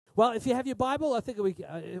Well, if you have your Bible, I think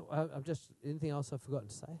I'm just, anything else I've forgotten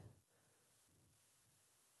to say?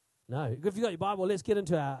 No. If you got your Bible, let's get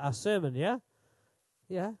into our sermon, yeah?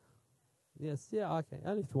 Yeah? Yes, yeah, okay.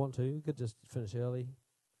 Only if you want to. You could just finish early.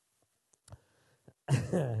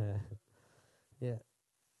 Yeah.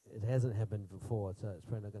 It hasn't happened before, so it's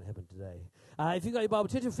probably not going to happen today. If you've got your Bible,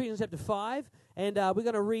 turn to Ephesians chapter 5, and we're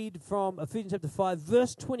going to read from Ephesians chapter 5,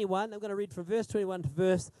 verse 21. I'm going to read from verse 21 to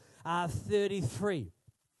verse 33.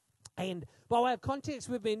 And by way of context,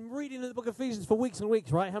 we've been reading the book of Ephesians for weeks and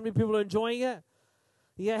weeks, right? How many people are enjoying it?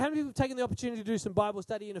 Yeah, how many people have taken the opportunity to do some Bible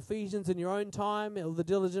study in Ephesians in your own time? All the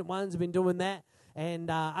diligent ones have been doing that.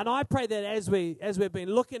 And I pray that as we've been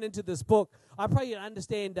looking into this book, I pray you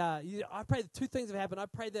understand, I pray that two things have happened. I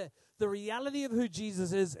pray that the reality of who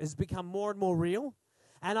Jesus is has become more and more real.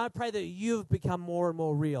 And I pray that you've become more and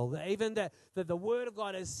more real. That even that the Word of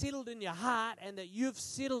God has settled in your heart and that you've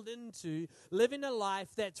settled into living a life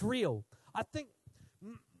that's real. I think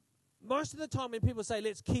most of the time when people say,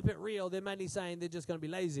 let's keep it real, they're mainly saying they're just going to be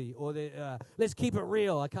lazy. Or let's keep it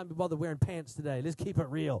real. I can't be bothered wearing pants today. Let's keep it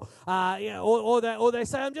real. Or they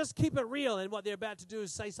say, I'm just keep it real. And what they're about to do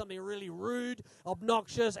is say something really rude,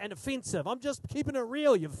 obnoxious, and offensive. I'm just keeping it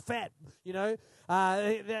real, you fat, you know.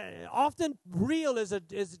 Often real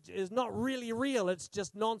is not really real. It's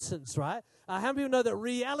just nonsense, right? How many people know that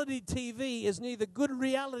reality TV is neither good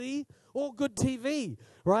reality or good TV,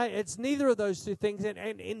 right? It's neither of those two things.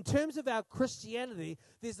 And in terms of our Christianity,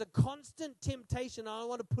 there's a constant temptation. I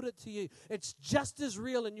want to put it to you. It's just as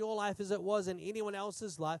real in your life as it was in anyone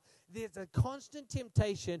else's life. There's a constant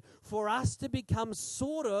temptation for us to become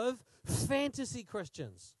sort of fantasy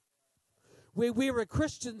Christians, where we're a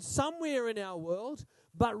Christian somewhere in our world,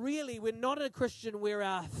 but really we're not a Christian where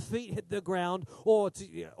our feet hit the ground or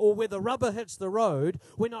where the rubber hits the road.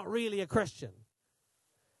 We're not really a Christian.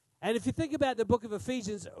 And if you think about the book of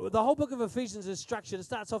Ephesians, the whole book of Ephesians is structured. It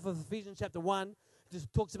starts off with Ephesians chapter 1. It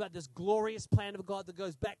just talks about this glorious plan of God that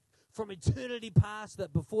goes back from eternity past,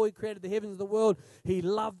 that before He created the heavens and the world, He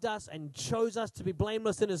loved us and chose us to be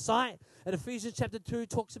blameless in His sight. And Ephesians chapter 2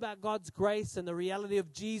 talks about God's grace and the reality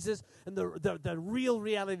of Jesus and the real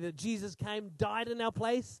reality that Jesus came, died in our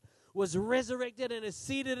place, was resurrected and is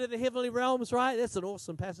seated in the heavenly realms, right? That's an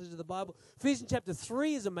awesome passage of the Bible. Ephesians chapter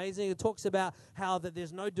 3 is amazing. It talks about how that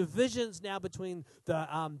there's no divisions now between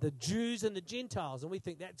the Jews and the Gentiles. And we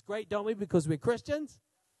think that's great, don't we? Because we're Christians,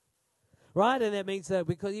 right? And that means that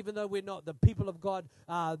because even though we're not the people of God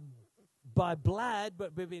by blood,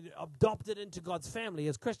 but we've been adopted into God's family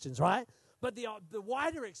as Christians, right? But the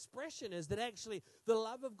wider expression is that actually the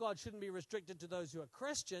love of God shouldn't be restricted to those who are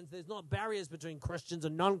Christians. There's not barriers between Christians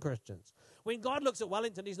and non-Christians. When God looks at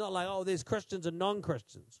Wellington, He's not like, oh, there's Christians and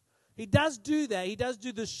non-Christians. He does do that. He does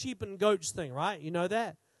do the sheep and goats thing, right? You know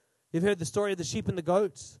that? You've heard the story of the sheep and the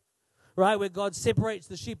goats, right? Where God separates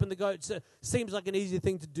the sheep and the goats. It seems like an easy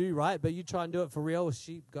thing to do, right? But you try and do it for real with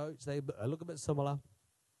sheep, goats. They look a bit similar.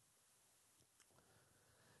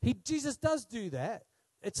 Jesus does do that.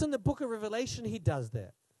 It's in the book of Revelation He does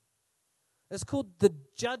that. It's called the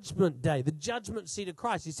judgment day, the judgment seat of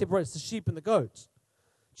Christ. He separates the sheep and the goats.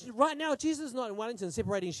 Right now, Jesus is not in Wellington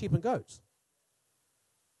separating sheep and goats.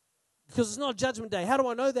 Because it's not judgment day. How do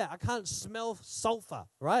I know that? I can't smell sulfur,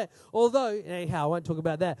 right? Although, anyhow, I won't talk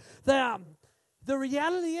about that. The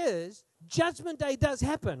reality is, judgment day does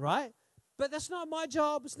happen, right? But that's not my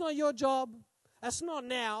job. It's not your job. That's not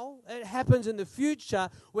now. It happens in the future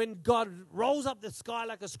when God rolls up the sky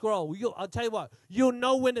like a scroll. I'll tell you what, you'll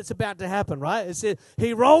know when it's about to happen, right? It says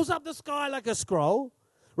He rolls up the sky like a scroll,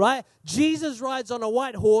 right? Jesus rides on a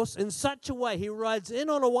white horse in such a way, He rides in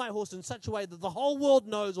on a white horse in such a way that the whole world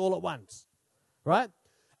knows all at once, right?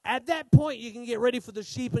 At that point, you can get ready for the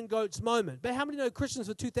sheep and goats moment. But how many know Christians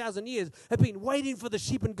for 2,000 years have been waiting for the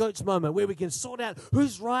sheep and goats moment where we can sort out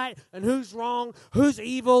who's right and who's wrong, who's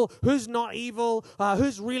evil, who's not evil,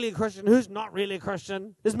 who's really a Christian, who's not really a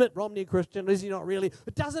Christian. Is Mitt Romney a Christian? Is he not really?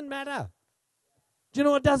 It doesn't matter. Do you know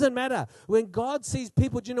what doesn't matter? When God sees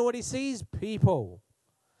people, do you know what He sees? People.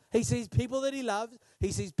 He sees people that He loves.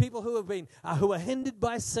 He sees people who have been, who are hindered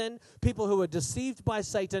by sin, people who are deceived by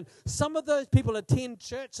Satan. Some of those people attend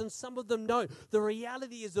church and some of them don't. The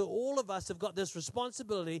reality is that all of us have got this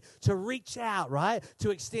responsibility to reach out, right? To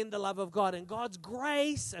extend the love of God. And God's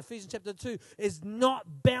grace, Ephesians chapter 2, is not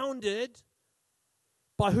bounded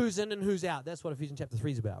by who's in and who's out. That's what Ephesians chapter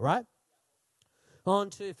 3 is about, right? On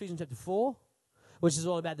to Ephesians chapter 4. which is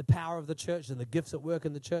all about the power of the church and the gifts at work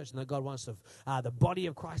in the church, and that God wants the body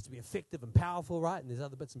of Christ to be effective and powerful, right? And there's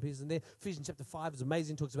other bits and pieces in there. Ephesians chapter 5 is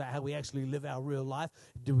amazing. It talks about how we actually live our real life.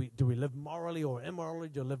 Do we live morally or immorally?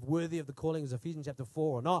 Do we live worthy of the calling? Is Ephesians chapter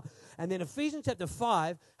 4 or not? And then Ephesians chapter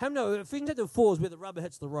 5, Ephesians chapter 4 is where the rubber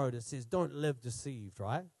hits the road. It says, don't live deceived,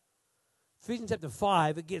 right? Ephesians chapter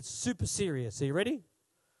 5, it gets super serious. Are you ready?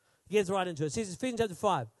 It gets right into it. It says, Ephesians chapter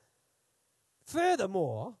 5,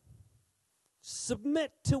 furthermore,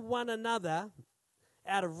 submit to one another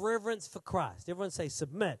out of reverence for Christ. Everyone say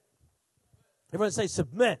submit. Everyone say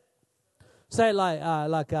submit. Say it like a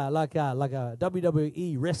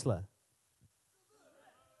WWE wrestler.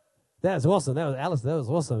 That was awesome. That was Alice. That was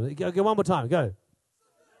awesome. Go one more time. Go.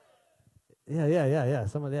 Yeah.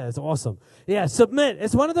 It's awesome. Yeah, submit.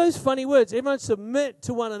 It's one of those funny words. Everyone submit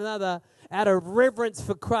to one another out of reverence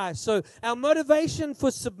for Christ. So our motivation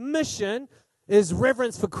for submission is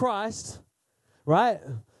reverence for Christ, right?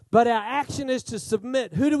 But our action is to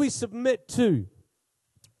submit. Who do we submit to?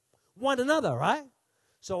 One another, right?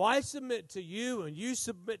 So I submit to you and you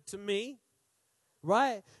submit to me,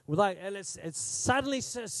 right? And it's suddenly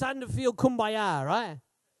starting to feel kumbaya, right?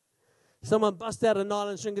 Someone bust out a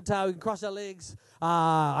nylon string guitar, we can cross our legs.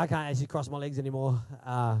 I can't actually cross my legs anymore.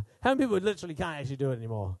 How many people literally can't actually do it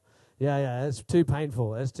anymore? Yeah, it's too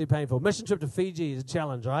painful. It's too painful. Mission trip to Fiji is a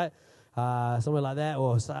challenge, right? Somewhere like that,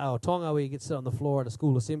 or Tonga, where you get to sit on the floor at a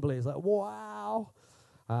school assembly. It's like, wow.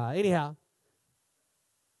 Anyhow,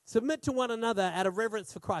 submit to one another out of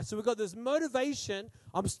reverence for Christ. So we've got this motivation.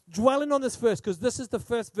 I'm dwelling on this verse because this is the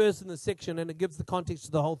first verse in the section, and it gives the context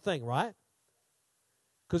to the whole thing, right?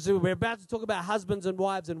 Because we're about to talk about husbands and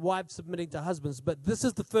wives submitting to husbands. But this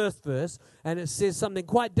is the first verse, and it says something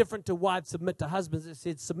quite different to wives submit to husbands. It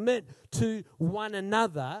says submit to one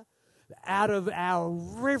another out of our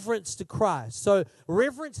reverence to Christ. So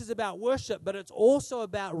reverence is about worship, but it's also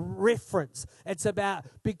about reference. It's about,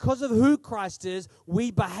 because of who Christ is,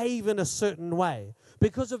 we behave in a certain way.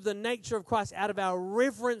 Because of the nature of Christ, out of our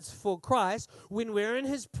reverence for Christ, when we're in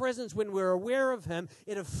His presence, when we're aware of Him,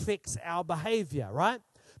 it affects our behavior, right?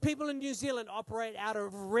 People in New Zealand operate out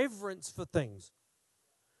of reverence for things.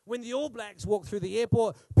 When the All Blacks walk through the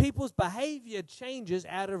airport, people's behavior changes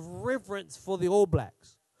out of reverence for the All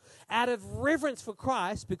Blacks. Out of reverence for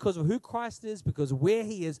Christ, because of who Christ is, because of where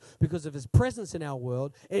He is, because of His presence in our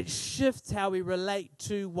world, it shifts how we relate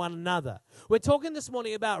to one another. We're talking this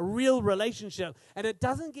morning about real relationship, and it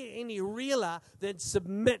doesn't get any realer than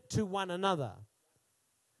submit to one another.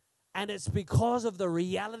 And it's because of the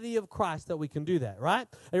reality of Christ that we can do that, right?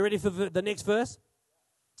 Are you ready for the next verse?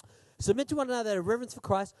 Submit to one another out of reverence for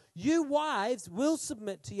Christ. You wives will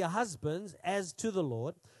submit to your husbands as to the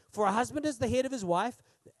Lord. For a husband is the head of his wife,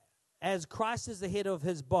 as Christ is the head of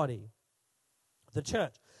His body, the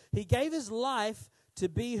church. He gave His life to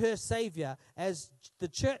be her Savior. As the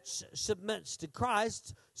church submits to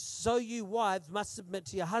Christ, so you wives must submit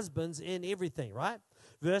to your husbands in everything, right?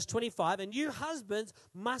 Verse 25, and you husbands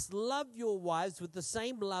must love your wives with the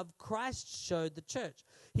same love Christ showed the church.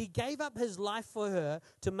 He gave up His life for her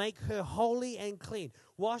to make her holy and clean,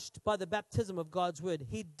 washed by the baptism of God's word.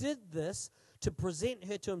 He did this to present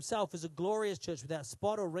her to Himself as a glorious church without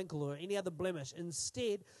spot or wrinkle or any other blemish.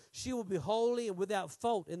 Instead, she will be holy and without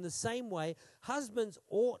fault. In the same way, husbands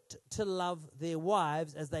ought to love their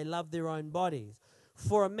wives as they love their own bodies.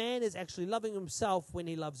 For a man is actually loving himself when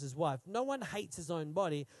he loves his wife. No one hates his own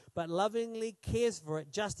body, but lovingly cares for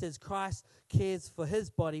it, just as Christ cares for His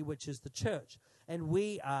body, which is the church. And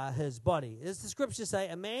we are His body. As the scriptures say,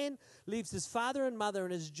 a man leaves his father and mother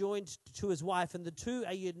and is joined to his wife, and the two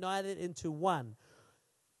are united into one.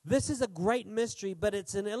 This is a great mystery, but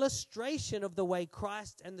it's an illustration of the way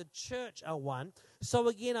Christ and the church are one. So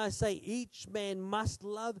again, I say each man must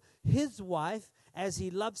love his wife as he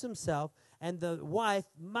loves himself, and the wife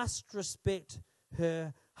must respect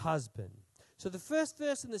her husband. So the first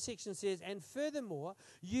verse in the section says, and furthermore,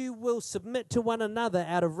 you will submit to one another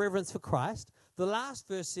out of reverence for Christ. The last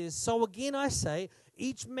verse says, so again I say,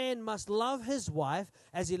 each man must love his wife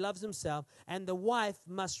as he loves himself, and the wife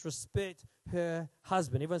must respect her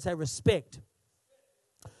husband. Everyone say respect.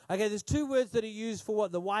 Okay, there's two words that are used for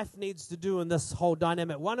what the wife needs to do in this whole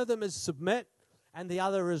dynamic. One of them is submit, and the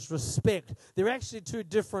other is respect. They're actually two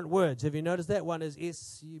different words. Have you noticed that? One is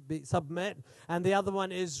submit, and the other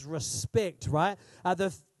one is respect, right?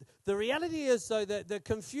 The reality is, though, that the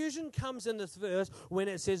confusion comes in this verse when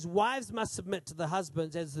it says wives must submit to the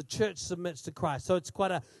husbands as the church submits to Christ. So it's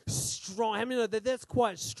quite a strong, I mean, that's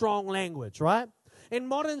quite strong language, right? In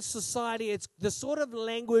modern society, it's the sort of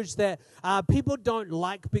language that people don't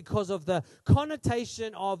like because of the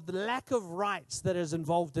connotation of the lack of rights that is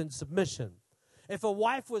involved in submission. If a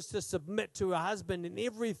wife was to submit to her husband in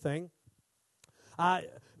everything,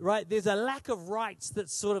 right, there's a lack of rights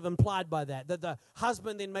that's sort of implied by that the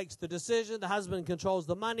husband then makes the decision, the husband controls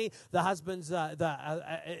the money, the husband's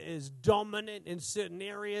is dominant in certain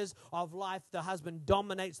areas of life, the husband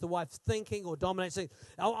dominates the wife's thinking or dominates things.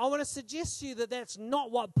 I want to suggest to you that that's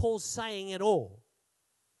not what Paul's saying at all.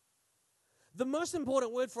 The most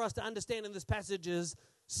important word for us to understand in this passage is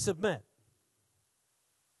submit.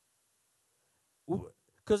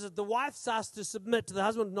 Because if the wife's asked to submit to the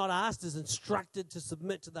husband, not asked, is instructed to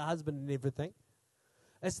submit to the husband in everything.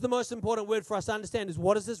 It's the most important word for us to understand is,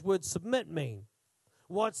 what does this word submit mean?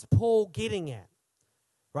 What's Paul getting at?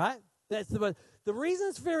 Right? That's the reason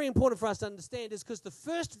it's very important for us to understand is because the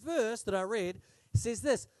first verse that I read says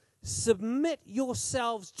this: submit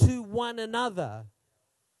yourselves to one another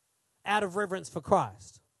out of reverence for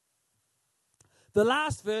Christ. The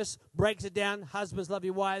last verse breaks it down: husbands, love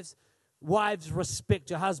your wives. Wives,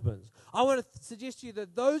 respect your husbands. I want to suggest to you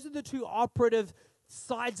that those are the two operative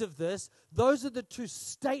sides of this. Those are the two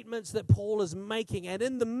statements that Paul is making. And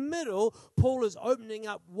in the middle, Paul is opening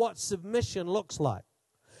up what submission looks like.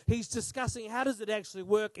 He's discussing how does it actually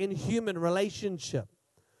work in human relationship.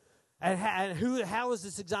 And how is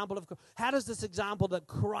this example how does this example that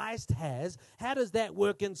Christ has, how does that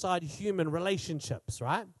work inside human relationships,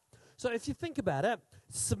 right? So if you think about it,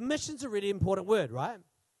 submission's a really important word, right?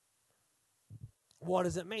 What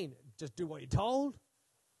does it mean? Just do what you're told?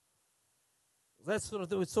 That's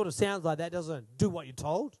it sort of sounds like that, doesn't it? Do what you're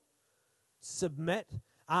told. Submit.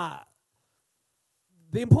 The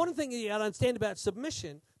important thing you understand about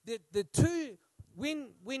submission, the two,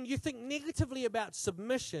 when you think negatively about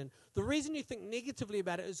submission, the reason you think negatively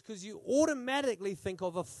about it is because you automatically think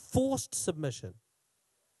of a forced submission.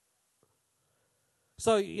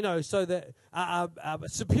 So, so that a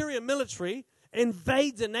superior military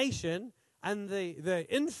invades a nation, and the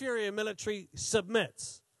inferior military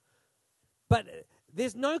submits. But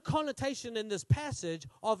there's no connotation in this passage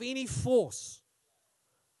of any force.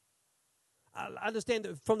 I understand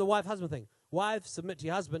that from the wife-husband thing. Wives, submit to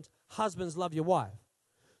your husband. Husbands, love your wife.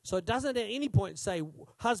 So it doesn't at any point say,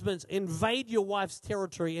 husbands, invade your wife's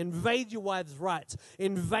territory, invade your wife's rights,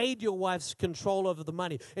 invade your wife's control over the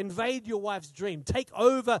money, invade your wife's dream, take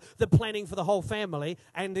over the planning for the whole family,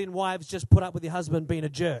 and then wives just put up with your husband being a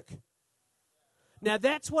jerk. Now,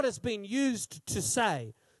 that's what it's been used to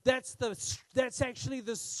say. That's actually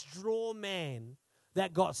the straw man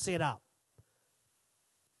that got set up.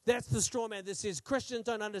 That's the straw man that says Christians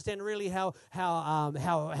don't understand really how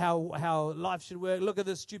life should work. Look at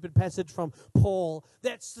this stupid passage from Paul.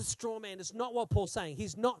 That's the straw man. It's not what Paul's saying.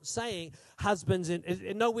 He's not saying husbands.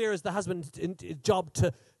 Nowhere is the husband's job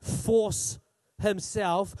to force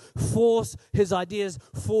himself, force his ideas,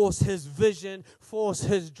 force his vision, force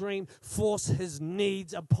his dream, force his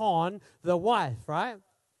needs upon the wife, right?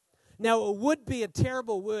 Now, it would be a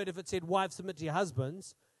terrible word if it said, wives, submit to your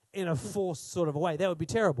husbands in a forced sort of a way. That would be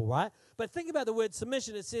terrible, right? But think about the word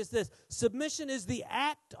submission. It says this: submission is the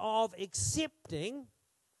act of accepting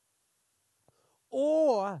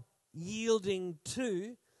or yielding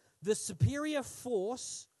to the superior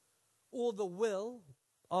force or the will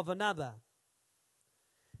of another.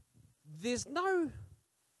 There's no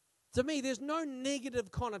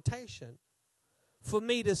negative connotation for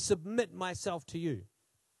me to submit myself to you.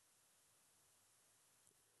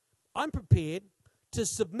 I'm prepared to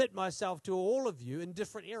submit myself to all of you in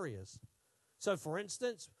different areas. So, for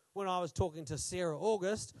instance, when I was talking to Sarah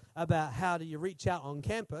August about how do you reach out on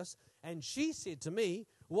campus, and she said to me,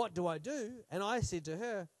 what do I do? And I said to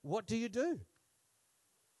her, what do you do?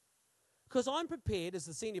 Because I'm prepared as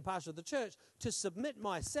the senior pastor of the church to submit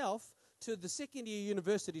myself to the second-year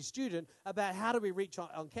university student about how do we reach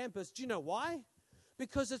on campus. Do you know why?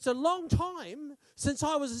 Because it's a long time since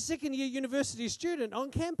I was a second-year university student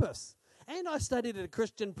on campus. And I studied at a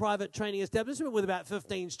Christian private training establishment with about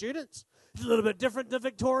 15 students. It's a little bit different to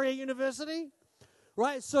Victoria University,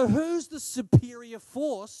 right? So who's the superior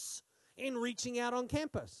force in reaching out on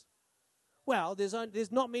campus? Well, there's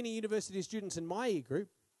not many university students in my e-group,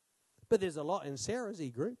 but there's a lot in Sarah's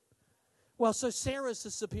e-group. Well, so Sarah's the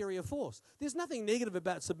superior force. There's nothing negative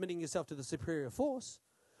about submitting yourself to the superior force.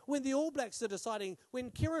 When the All Blacks are deciding, when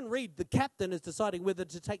Kieran Reid, the captain, is deciding whether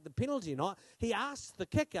to take the penalty or not, he asks the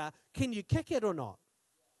kicker, can you kick it or not?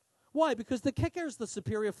 Why? Because the kicker is the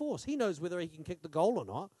superior force. He knows whether he can kick the goal or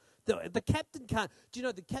not. The captain can't. Do you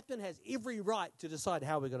know the captain has every right to decide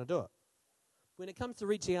how we're going to do it? When it comes to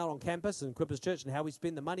reaching out on campus and Equippers Church and how we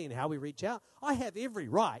spend the money and how we reach out, I have every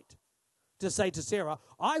right to say to Sarah,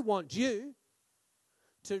 I want you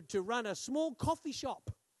to run a small coffee shop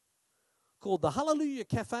called the Hallelujah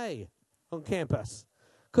Cafe on campus.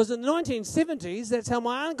 Because in the 1970s, that's how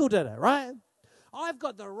my uncle did it, right? I've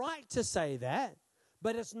got the right to say that,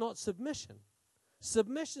 but it's not submission.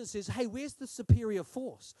 Submission says, hey, where's the superior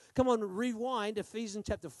force? Come on, rewind. Ephesians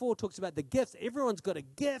chapter 4 talks about the gifts. Everyone's got a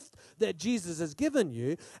gift that Jesus has given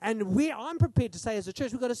you. And I'm prepared to say as a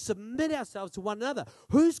church, we've got to submit ourselves to one another.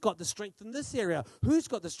 Who's got the strength in this area? Who's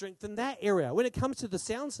got the strength in that area? When it comes to the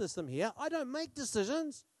sound system here, I don't make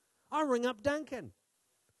decisions. I ring up Duncan.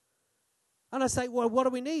 And I say, well, what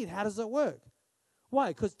do we need? How does it work?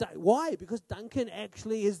 Why? Because Duncan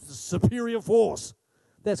actually is the superior force.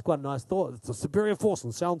 That's quite a nice thought. It's a superior force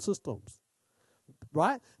in sound systems.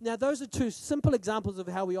 Right? Now, those are two simple examples of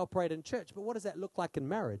how we operate in church. But what does that look like in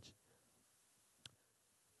marriage?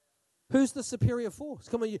 Who's the superior force?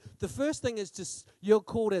 Come on, the first thing is you're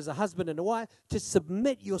called as a husband and a wife to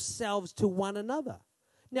submit yourselves to one another.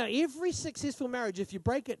 Now, every successful marriage, if you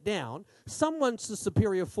break it down, someone's the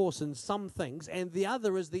superior force in some things, and the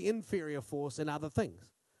other is the inferior force in other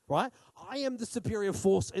things. Right? I am the superior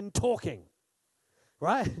force in talking.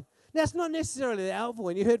 Right? Now, it's not necessarily the helpful,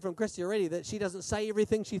 and you heard from Christy already that she doesn't say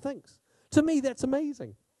everything she thinks. To me, that's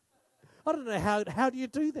amazing. I don't know how do you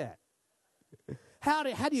do that? How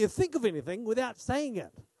do you think of anything without saying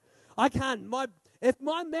it? I can't. If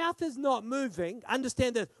my mouth is not moving,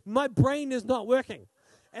 understand that my brain is not working.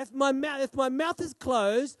 If my mouth is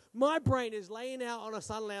closed, my brain is laying out on a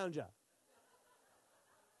sun lounger.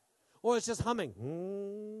 Or it's just humming.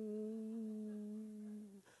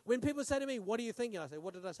 When people say to me, what are you thinking? I say,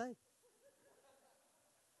 what did I say?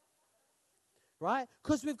 Right?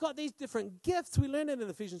 Because we've got these different gifts. We learned it in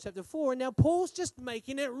Ephesians chapter 4, and now Paul's just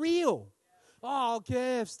making it real. Oh,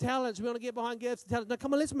 gifts, talents. We want to get behind gifts and talents. No,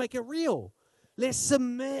 come on, let's make it real. Let's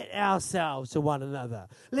submit ourselves to one another.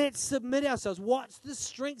 Let's submit ourselves. What's the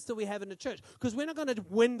strengths that we have in the church? Because we're not going to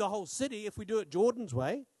win the whole city if we do it Jordan's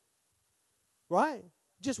way. Right?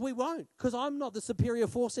 We won't. Because I'm not the superior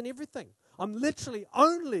force in everything. I'm literally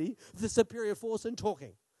only the superior force in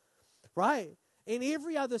talking. Right? In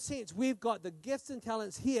every other sense, we've got the gifts and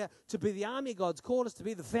talents here to be the army God's called us to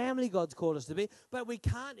be, the family God's called us to be, but we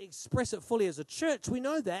can't express it fully as a church. We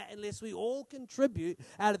know that unless we all contribute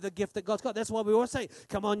out of the gift that God's got. That's why we always say,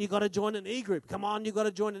 come on, you've got to join an E-group. Come on, you've got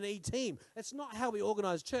to join an E-team. It's not how we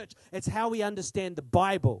organize church. It's how we understand the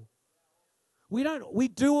Bible. We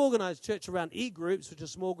do organize church around E-groups, which are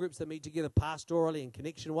small groups that meet together pastorally and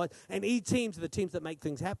connection-wise, and E-teams are the teams that make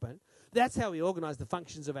things happen. That's how we organize the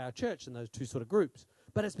functions of our church in those two sort of groups.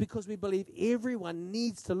 But it's because we believe everyone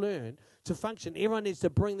needs to learn to function. Everyone needs to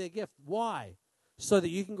bring their gift. Why? So that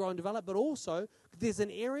you can grow and develop. But also, there's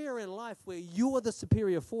an area in life where you are the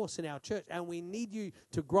superior force in our church, and we need you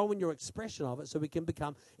to grow in your expression of it so we can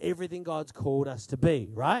become everything God's called us to be,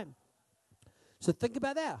 right? So think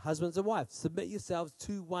about that, husbands and wives. Submit yourselves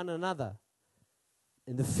to one another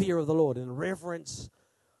in the fear of the Lord, in reverence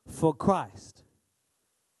for Christ.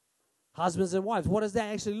 Husbands and wives, what does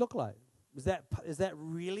that actually look like? Is that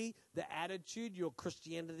really the attitude your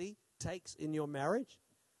Christianity takes in your marriage?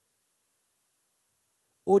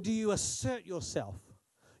 Or do you assert yourself?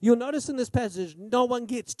 You'll notice in this passage, no one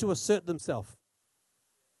gets to assert themselves.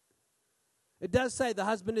 It does say the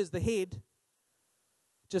husband is the head,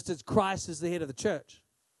 just as Christ is the head of the church.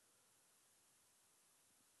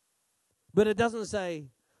 But it doesn't say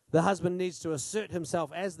the husband needs to assert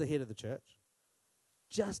himself as the head of the church,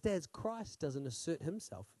 just as Christ doesn't assert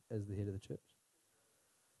himself as the head of the church.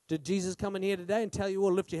 Did Jesus come in here today and tell you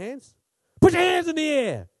all, lift your hands? Put your hands in the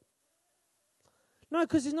air. No,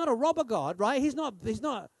 because he's not a robber God, right? He's not,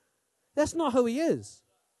 that's not who he is.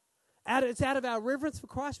 It's out of our reverence for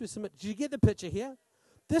Christ we submit. Did you get the picture here?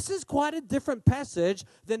 This is quite a different passage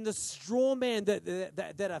than the straw man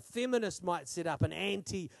that a feminist might set up, an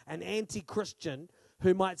anti-Christian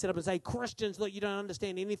who might set up and say, Christians, look, you don't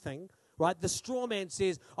understand anything, right? The straw man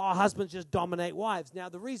says, oh, husbands just dominate wives. Now,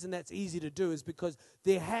 the reason that's easy to do is because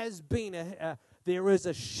there is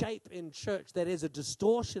a shape in church that is a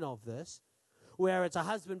distortion of this, where it's a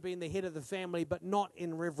husband being the head of the family, but not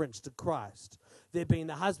in reverence to Christ. They're being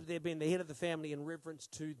the head of the family in reverence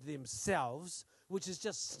to themselves, which is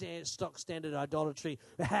just stock standard idolatry,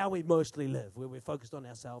 how we mostly live, where we're focused on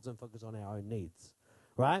ourselves and focused on our own needs,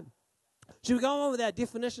 right? Should we go on with our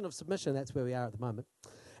definition of submission? That's where we are at the moment.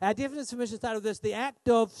 Our definition of submission started with this: the act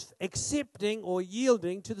of accepting or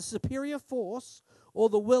yielding to the superior force or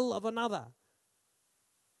the will of another.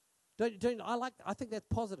 I think that's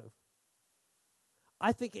positive.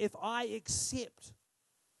 I think if I accept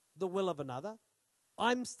the will of another,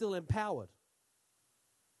 I'm still empowered.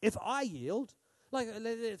 If I yield, like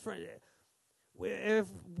if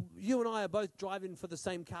you and I are both driving for the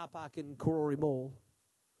same car park in Karori Mall,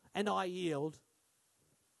 and I yield,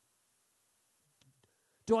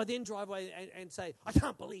 do I then drive away and say, I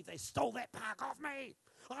can't believe they stole that park off me.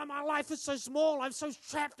 Oh, my life is so small. I'm so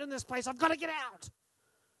trapped in this place. I've got to get out.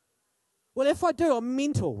 Well, if I do, I'm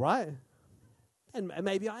mental, right? And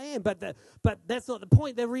maybe I am, but that's not the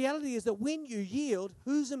point. The reality is that when you yield,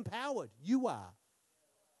 who's empowered? You are.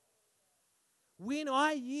 When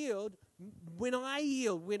I yield, when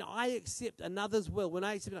I accept another's will,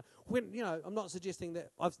 I'm not suggesting that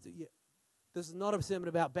this is not a sermon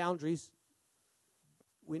about boundaries.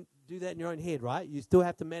 Do that in your own head, right? You still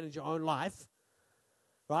have to manage your own life,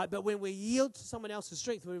 right? But when we yield to someone else's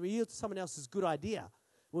strength, when we yield to someone else's good idea,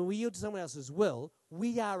 when we yield to someone else's will,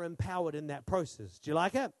 we are empowered in that process. Do you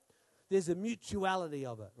like it? There's a mutuality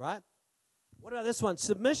of it, right? What about this one?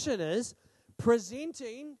 Submission is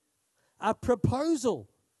presenting a proposal,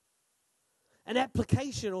 an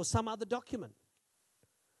application, or some other document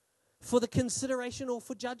for the consideration or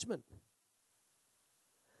for judgment.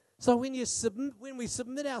 So when we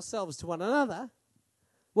submit ourselves to one another,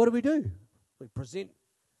 what do? We present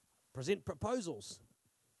proposals.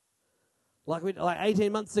 Like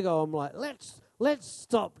 18 months ago, I'm like, let's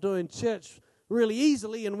stop doing church really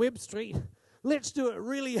easily in Webb Street. Let's do it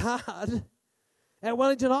really hard at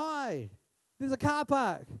Wellington High. There's a car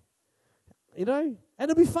park, and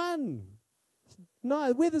it'll be fun.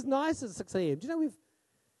 No, weather's nice at 6 a.m. Do you know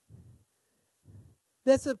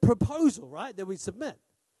that's a proposal, right, that we submit.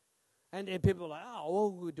 And people are like, oh,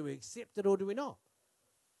 well, do we accept it or do we not?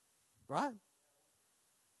 Right?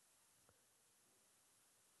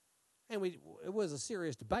 And it was a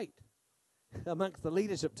serious debate amongst the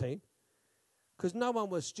leadership team because no one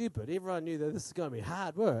was stupid. Everyone knew that this is going to be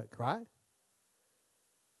hard work, right?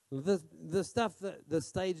 The stuff, the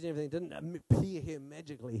stage and everything didn't appear here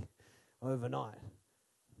magically overnight.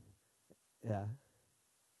 Yeah.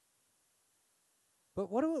 But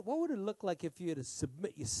what would it look like if you had to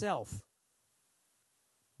submit yourself?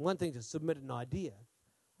 One thing to submit an idea.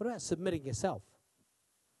 What about submitting yourself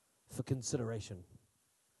for consideration?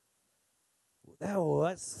 Oh,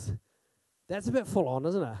 that's a bit full on,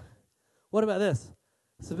 isn't it? What about this?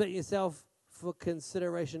 Submit yourself for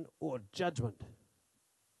consideration or judgment.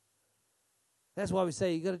 That's why we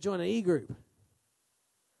say you got to join an e-group.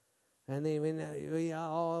 And then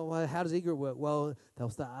how does e-group work? Well, they'll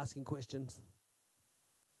start asking questions.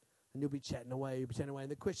 And you'll be chatting away, and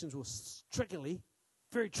the questions will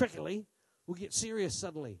very trickily, will get serious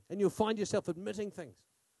suddenly. And you'll find yourself admitting things.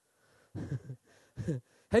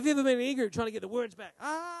 Have you ever been in an e-group trying to get the words back?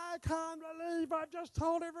 I can't believe I just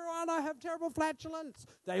told everyone I have terrible flatulence.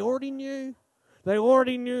 They already knew,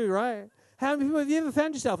 right? How many people have you ever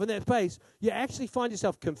found yourself in that space? You actually find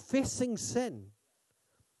yourself confessing sin.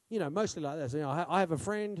 Mostly like this. I have a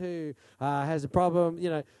friend who has a problem,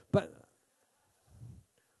 but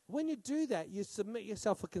when you do that, you submit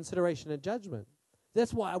yourself for consideration and judgment.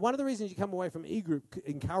 That's why one of the reasons you come away from e-group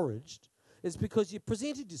encouraged is because you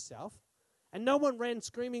presented yourself and no one ran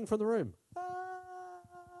screaming from the room.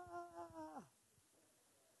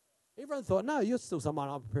 Everyone thought, no, you're still someone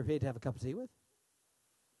I'm prepared to have a cup of tea with.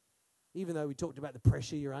 Even though we talked about the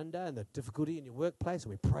pressure you're under and the difficulty in your workplace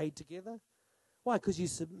and we prayed together. Why? Because you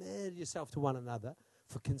submitted yourself to one another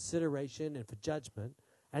for consideration and for judgment.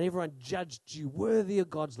 And everyone judged you worthy of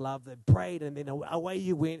God's love. They prayed, and then away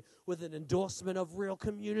you went with an endorsement of real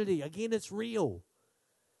community. Again, it's real.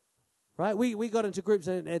 Right? We got into groups,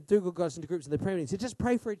 and Dougal got us into groups in the prayer meeting. He said, just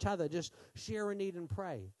pray for each other. Just share a need and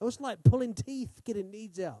pray. It was like pulling teeth, getting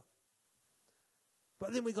needs out.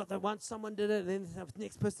 But then we got that once someone did it, and then the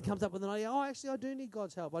next person comes up with an idea. Oh, actually, I do need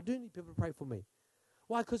God's help. I do need people to pray for me.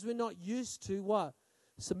 Why? Because we're not used to what?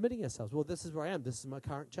 Submitting ourselves. Well, this is where I am. This is my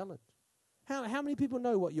current challenge. How many people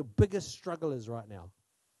know what your biggest struggle is right now?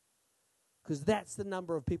 Because that's the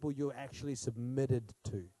number of people you're actually submitted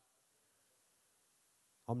to.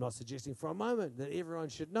 I'm not suggesting for a moment that everyone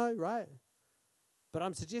should know, right? But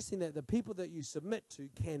I'm suggesting that the people that you submit to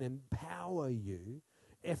can empower you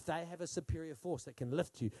if they have a superior force that can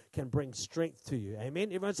lift you, can bring strength to you. Amen?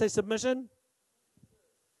 Everyone say submission.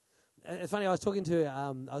 It's funny, I was talking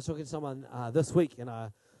to someone this week, and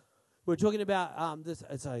we were talking about this.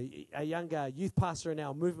 It's a younger youth pastor in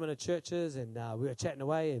our movement of churches, and we were chatting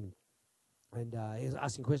away, and he was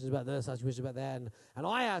asking questions about this, asking questions about that, and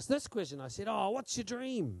I asked this question. I said, "Oh, what's your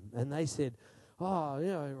dream?" And they said, "Oh,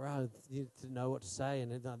 you didn't know what to say,"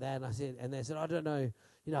 and like that. And they said, "I don't know.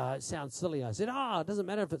 It sounds silly." I said, it doesn't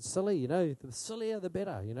matter if it's silly. The sillier the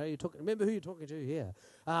better. You're talking. Remember who you're talking to here.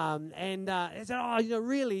 And he said,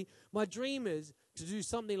 really, my dream is to do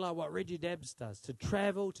something like what Reggie Dabbs does, to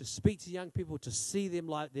travel, to speak to young people, to see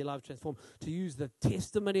them their life transform, to use the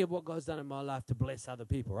testimony of what God's done in my life to bless other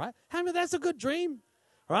people, right? I mean, that's a good dream,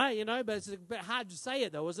 right? You know, but it's a bit hard to say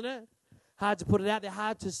it, though, isn't it? Hard to put it out there,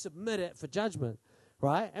 hard to submit it for judgment,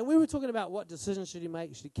 right? And we were talking about what decisions should he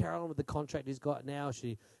make. Should he carry on with the contract he's got now?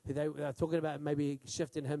 They were talking about maybe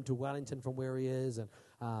shifting him to Wellington from where he is and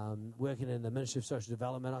working in the Ministry of Social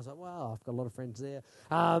Development. I was like, wow, I've got a lot of friends there.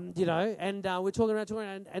 You know, and we're talking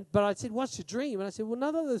around, but I said, what's your dream? And I said, well,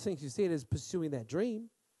 none of those things you said is pursuing that dream.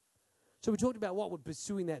 So we talked about what would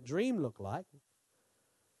pursuing that dream look like.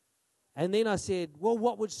 And then I said, well,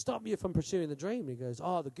 what would stop you from pursuing the dream? And he goes,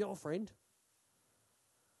 oh, the girlfriend.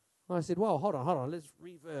 I said, well, hold on, let's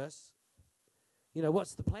reverse. You know,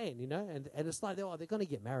 what's the plan, you know? And it's like, they're going to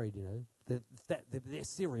get married, you know. They're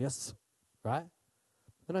serious, right?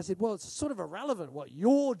 And I said, well, it's sort of irrelevant what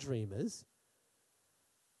your dream is.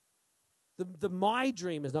 My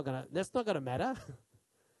dream is that's not going to matter.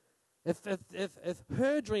 If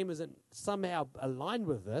her dream isn't somehow aligned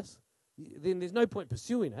with this, then there's no point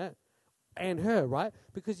pursuing it and her, right?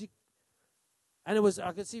 Because and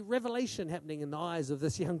I could see revelation happening in the eyes of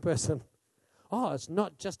this young person. Oh, it's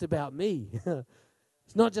not just about me.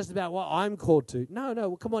 It's not just about what I'm called to. No,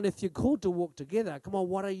 well, come on, if you're called to walk together, come on,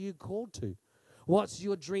 what are you called to? What's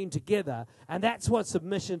your dream together? And that's what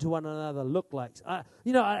submission to one another look like.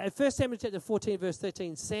 You know, 1 Samuel chapter 14, verse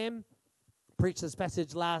 13, Sam preached this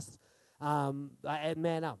passage last at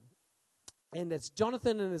Man Up. And it's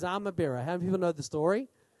Jonathan and his armor bearer. How many people know the story?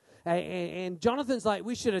 And Jonathan's like,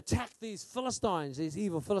 we should attack these Philistines, these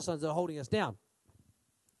evil Philistines that are holding us down.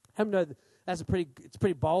 How many know it's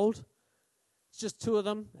pretty bold? It's just two of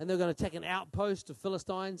them, and they're going to attack an outpost of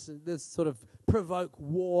Philistines, and this sort of provoke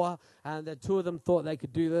war, and the two of them thought they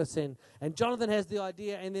could do this, and Jonathan has the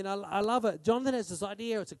idea, and then I love it. Jonathan has this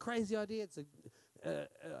idea. It's a crazy idea. It's a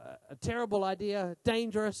terrible idea,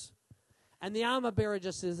 dangerous, and the armor bearer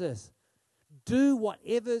just says this: do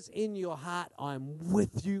whatever's in your heart. I'm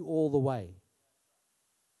with you all the way.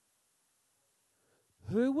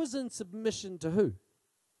 Who was in submission to who?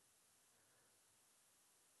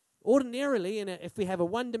 Ordinarily, if we have a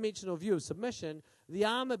one-dimensional view of submission, the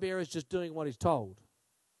armor bearer is just doing what he's told.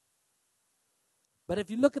 But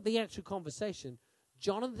if you look at the actual conversation,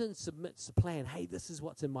 Jonathan submits a plan. Hey, this is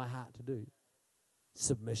what's in my heart to do.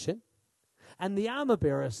 Submission. And the armor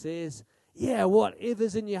bearer says, yeah,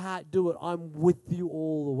 whatever's in your heart, do it. I'm with you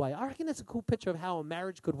all the way. I reckon that's a cool picture of how a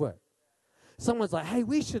marriage could work. Someone's like, hey,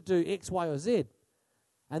 we should do X, Y, or Z.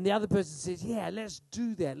 And the other person says, yeah, let's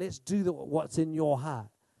do that. Let's do what's in your heart.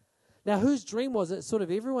 Now, whose dream was it? It's sort of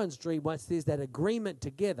everyone's dream once there's that agreement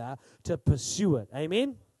together to pursue it.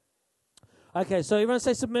 Amen? Okay, so everyone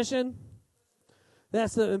say submission.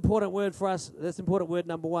 That's the important word for us. That's important word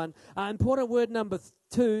number one. Important word number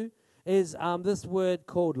two is this word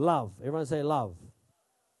called love. Everyone say love.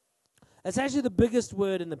 It's actually the biggest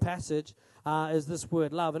word in the passage is this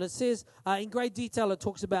word love. And it says, in great detail, it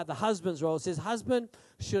talks about the husband's role. It says, husband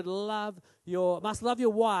must love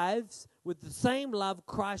your wives with the same love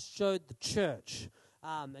Christ showed the church,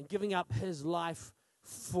 and giving up his life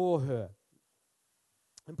for her.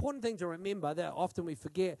 Important thing to remember that often we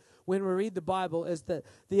forget when we read the Bible is that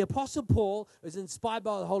the Apostle Paul is inspired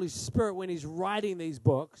by the Holy Spirit when he's writing these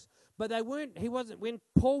books, but when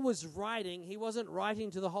Paul was writing, he wasn't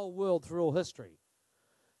writing to the whole world through all history.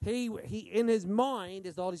 He in his mind,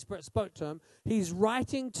 as the Holy Spirit spoke to him, he's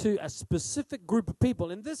writing to a specific group of people.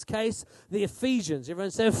 In this case, the Ephesians. Everyone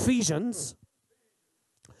say Ephesians.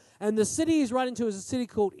 And the city he's writing to is a city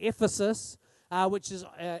called Ephesus, which is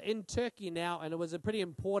in Turkey now, and it was a pretty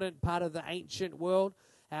important part of the ancient world,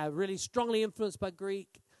 really strongly influenced by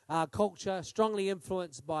Greek culture, strongly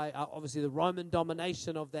influenced by, obviously, the Roman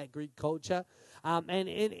domination of that Greek culture. And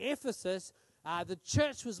in Ephesus, the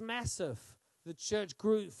church was massive. The church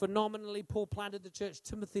grew phenomenally. Paul planted the church.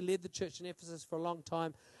 Timothy led the church in Ephesus for a long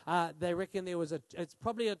time. They reckon it's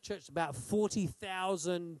probably a church about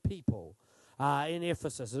 40,000 people in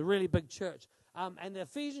Ephesus. A really big church. And the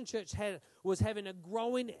Ephesian church was having a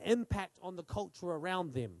growing impact on the culture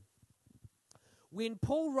around them. When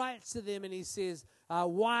Paul writes to them and he says,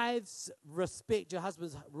 wives, respect your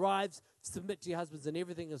husbands. Wives, submit to your husbands in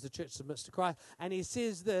everything as the church submits to Christ. And he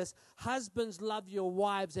says this, husbands, love your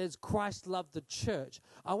wives as Christ loved the church.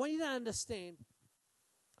 I want you to understand,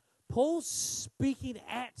 Paul's speaking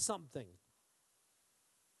at something.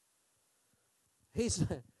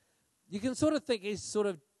 You can sort of think he's sort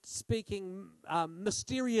of speaking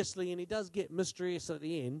mysteriously, and he does get mysterious at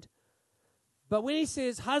the end. But when he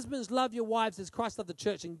says, husbands, love your wives as Christ loved the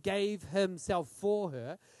church and gave himself for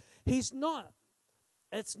her, it's not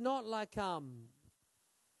like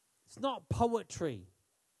It's not poetry.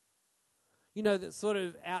 You know, that's sort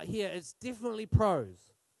of out here. It's definitely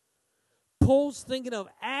prose. Paul's thinking of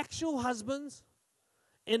actual husbands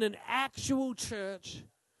in an actual church,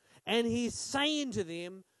 and he's saying to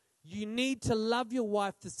them, you need to love your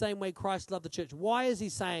wife the same way Christ loved the church. Why is he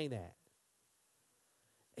saying that?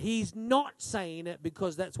 He's not saying it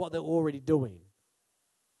because that's what they're already doing.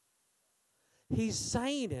 He's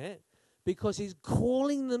saying it because he's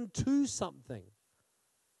calling them to something.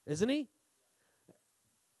 Isn't he?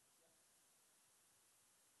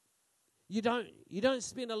 You don't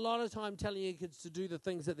spend a lot of time telling your kids to do the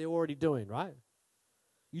things that they're already doing, right?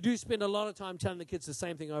 You do spend a lot of time telling the kids the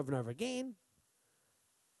same thing over and over again.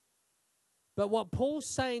 But what Paul's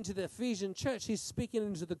saying to the Ephesian church, he's speaking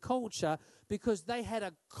into the culture because they had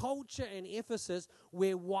a culture in Ephesus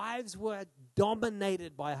where wives were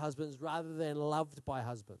dominated by husbands rather than loved by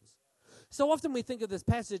husbands. So often we think of this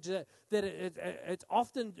passage that it's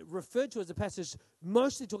often referred to as a passage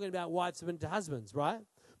mostly talking about wives submitting to husbands, right?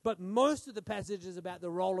 But most of the passage is about the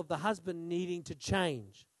role of the husband needing to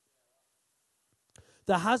change.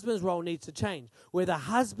 The husband's role needs to change, where the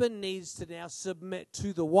husband needs to now submit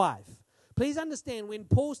to the wife. Please understand, when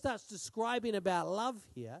Paul starts describing about love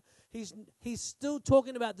here, he's still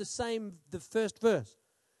talking about the first verse.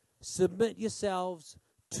 Submit yourselves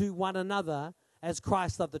to one another as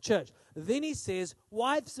Christ loved the church. Then he says,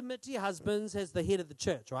 wives, submit to your husbands as the head of the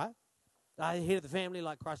church, right? The head of the family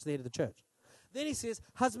like Christ is the head of the church. Then he says,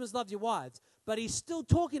 husbands, love your wives. But he's still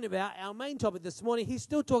talking about, our main topic this morning, he's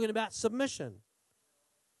still talking about submission.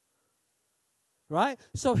 Right?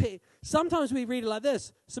 So sometimes we read it like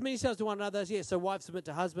this. Submit yourselves to one another. Yeah, so wives submit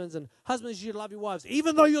to husbands, and husbands, you love your wives.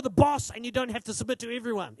 Even though you're the boss and you don't have to submit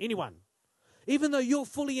to anyone. Even though you're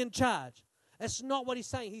fully in charge. That's not what he's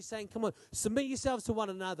saying. He's saying, come on, submit yourselves to one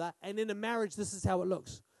another. And in a marriage, this is how it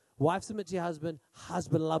looks. Wife, submit to your husband.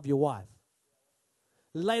 Husband, love your wife.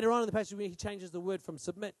 Later on in the passage, he changes the word from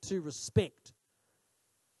submit to respect.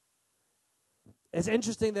 It's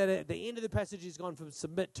interesting that at the end of the passage, he's gone from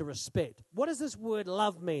submit to respect. What does this word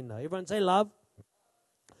love mean, though? Everyone say love.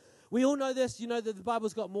 We all know this. You know that the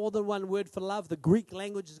Bible's got more than one word for love. The Greek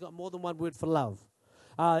language has got more than one word for love.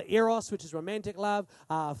 Eros, which is romantic love.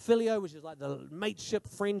 Phileo, which is like the mateship,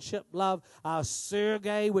 friendship love.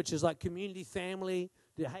 Sergei, which is like community, family.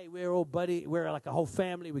 Hey, we're all buddy. We're like a whole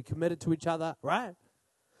family. We're committed to each other, right?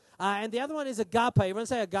 And the other one is agape. Everyone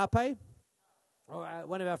say agape. Or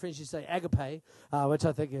one of our friends used to say agape, which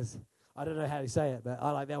I think is, I don't know how to say it, but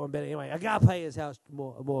I like that one better. Anyway, agape is how it's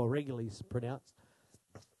more regularly pronounced.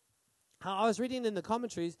 I was reading in the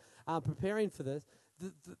commentaries, preparing for this,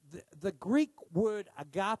 the Greek word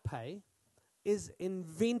agape is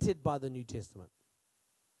invented by the New Testament.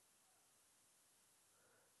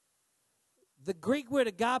 The Greek word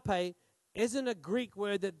agape isn't a Greek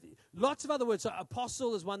word that, lots of other words. So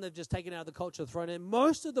apostle is one they've just taken out of the culture, thrown in.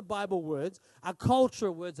 Most of the Bible words are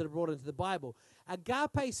cultural words that are brought into the Bible.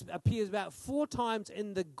 Agape appears about 4 times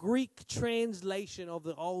in the Greek translation of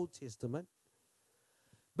the Old Testament.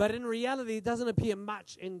 But in reality, it doesn't appear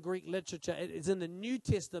much in Greek literature. It's in the New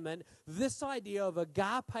Testament. This idea of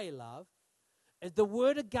agape love, the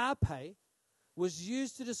word agape was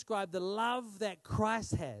used to describe the love that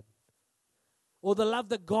Christ had. Or the love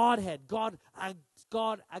that God had. God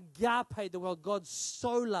agape the world. God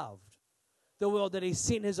so loved the world that he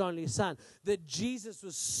sent his only son. That Jesus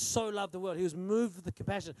was so loved the world. He was moved with the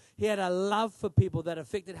compassion. He had a love for people that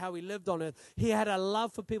affected how he lived on earth. He had a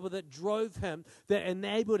love for people that drove him, that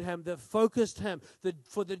enabled him, that focused him.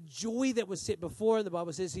 For the joy that was set before him, the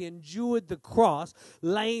Bible says he endured the cross,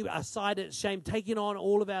 laying aside its shame, taking on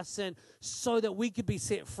all of our sin so that we could be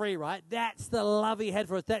set free, right? That's the love he had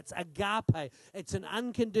for us. That's agape. It's an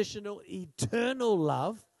unconditional, eternal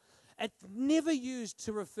love. It's never used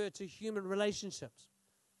to refer to human relationships.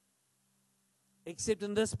 Except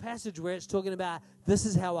in this passage where it's talking about this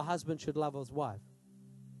is how a husband should love his wife.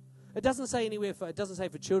 It doesn't say anywhere it doesn't say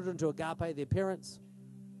for children to agape their parents.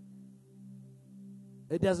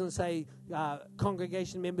 It doesn't say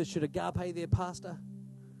congregation members should agape their pastor.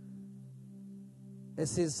 It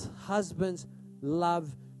says husbands,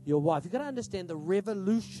 love your wife. You've got to understand the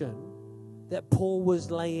revolution that Paul was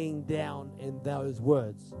laying down in those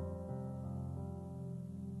words.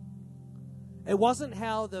 It wasn't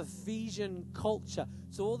how the Ephesian culture,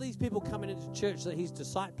 so all these people coming into church that he's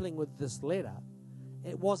discipling with this letter,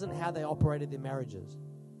 it wasn't how they operated their marriages.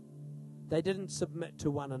 They didn't submit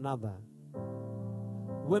to one another.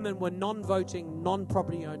 Women were non-voting,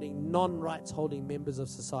 non-property owning, non-rights holding members of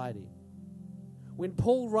society. when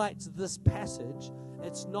Paul writes this passage,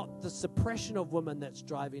 it's not the suppression of women that's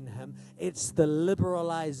driving him. It's the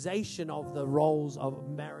liberalization of the roles of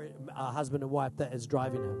married, husband and wife that is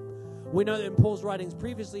driving him. We know that in Paul's writings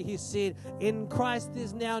previously, he said, in Christ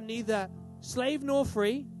there's now neither slave nor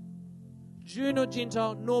free, Jew nor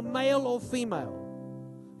Gentile, nor male or female.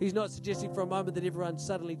 He's not suggesting for a moment that everyone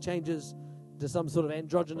suddenly changes to some sort of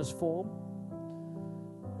androgynous form.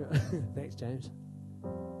 Thanks, James.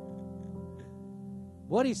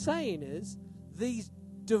 What he's saying is these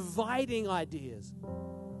dividing ideas,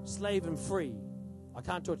 slave and free. I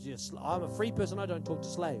can't talk to you. I'm a free person. I don't talk to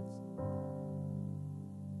slaves.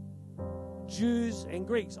 Jews and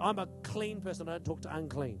Greeks. I'm a clean person. I don't talk to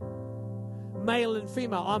unclean. Male and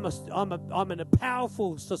female. I'm in a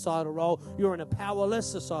powerful societal role. You're in a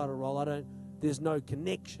powerless societal role. There's no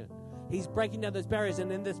connection. He's breaking down those barriers,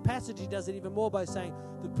 and in this passage he does it even more by saying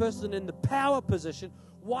the person in the power position.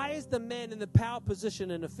 Why is the man in the power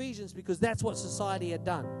position in Ephesians? Because that's what society had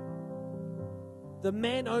done. The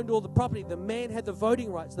man owned all the property. The man had the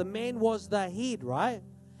voting rights. The man was the head, right?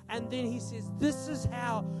 And then he says, this is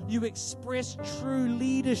how you express true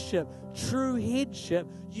leadership, true headship.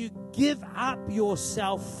 You give up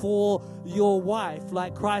yourself for your wife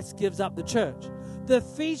like Christ gives up the church. The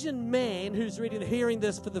Ephesian man who's hearing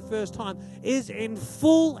this for the first time is in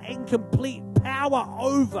full and complete power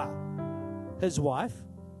over his wife.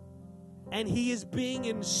 And he is being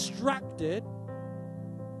instructed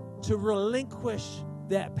to relinquish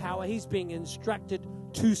that power. He's being instructed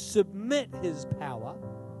to submit his power.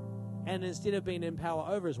 And instead of being in power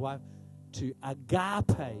over his wife, to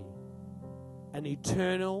agape, an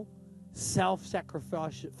eternal,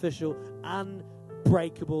 self-sacrificial,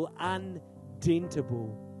 unbreakable,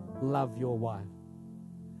 undentable love your wife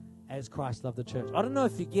as Christ loved the church. I don't know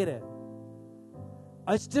if you get it.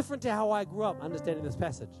 It's different to how I grew up understanding this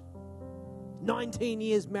passage. 19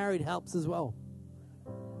 years married helps as well.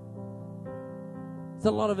 It's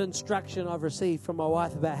a lot of instruction I've received from my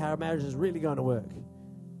wife about how our marriage is really going to work.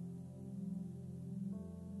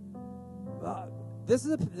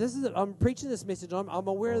 I'm preaching this message. I'm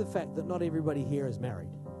aware of the fact that not everybody here is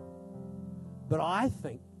married. But I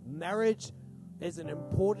think marriage is an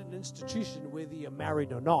important institution whether you're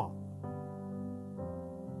married or not.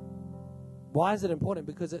 Why is it important?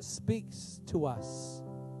 Because it speaks to us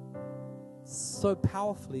so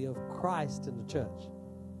powerfully of Christ in the church,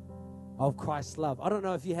 of Christ's love. I don't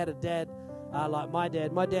know if you had a dad like my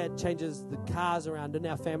dad. My dad changes the cars around. In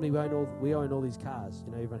our family, we own all these cars.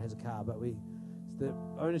 You know, everyone has a car, but the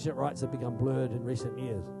ownership rights have become blurred in recent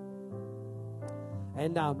years.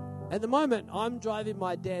 And at the moment, I'm driving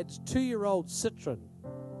my dad's 2-year-old Citroen.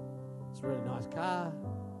 It's a really nice car,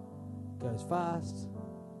 goes fast,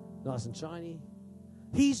 nice and shiny.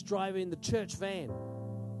 He's driving the church van.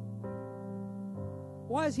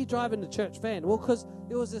 Why is he driving the church van? Well, because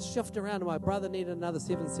there was this shift around, and my brother needed another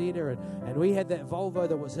 7-seater, and we had that Volvo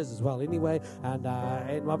that was his as well anyway. And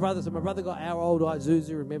my brother got our old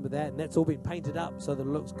Isuzu, remember that? And that's all been painted up so that it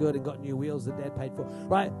looks good and got new wheels that Dad paid for,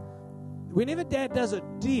 right? Whenever Dad does a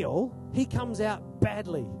deal, he comes out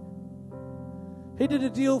badly. He did a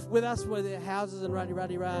deal with us with their houses and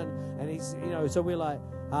and he's, so we're like,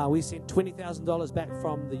 we sent $20,000 back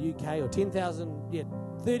from the UK, or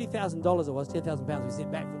 $30,000 it was, £10,000 we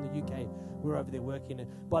sent back from the UK. We were over there working, and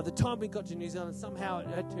by the time we got to New Zealand, somehow it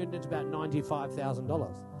had turned into about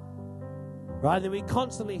 $95,000. Right? And then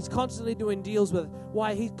he's constantly doing deals with,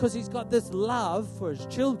 why? Because he's got this love for his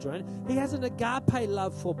children. He has an agape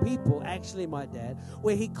love for people, actually, my dad,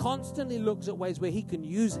 where he constantly looks at ways where he can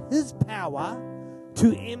use his power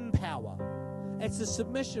to empower. It's a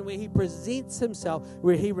submission where he presents himself,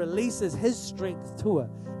 where he releases his strength to it.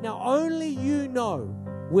 Now, only you know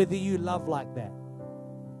whether you love like that.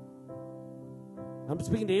 I'm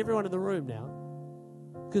speaking to everyone in the room now,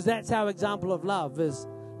 because that's our example of love is.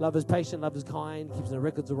 Love is patient, love is kind, keeps no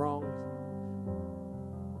records of wrongs,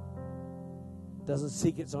 doesn't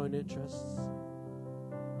seek its own interests.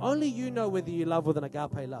 Only you know whether you love with an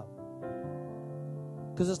agape love.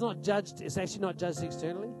 Because it's actually not judged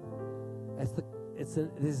externally. It's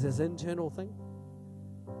this internal thing.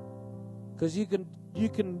 Because you can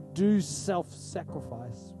do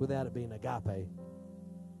self-sacrifice without it being agape.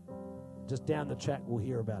 Just down the track we'll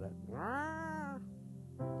hear about it.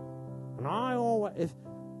 And I always,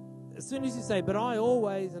 as soon as you say, but I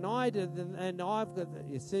always, and I did, and I've got,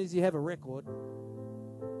 as soon as you have a record,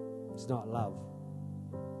 it's not love.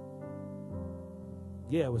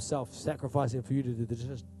 Yeah, it was self-sacrificing for you to do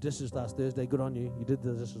the dishes last Thursday. Good on you. You did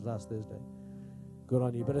the dishes last Thursday. Good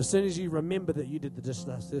on you. But as soon as you remember that you did the dishes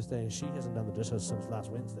last Thursday and she hasn't done the dishes since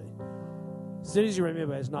last Wednesday, as soon as you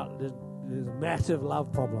remember, there's a massive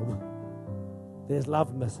love problem. There's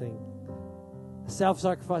love missing.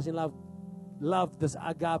 Self-sacrificing love, this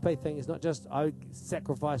agape thing, is not just I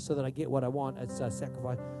sacrifice so that I get what I want. It's a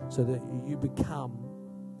sacrifice so that you become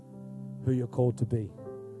who you're called to be.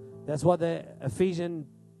 That's what the Ephesian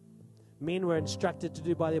men were instructed to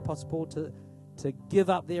do by the Apostle Paul, to give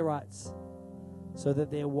up their rights so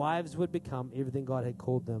that their wives would become everything God had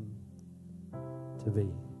called them to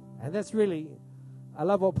be. And that's really, I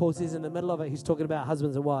love what Paul says in the middle of it. He's talking about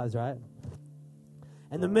husbands and wives, right?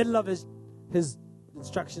 In the middle of his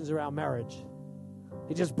instructions around marriage,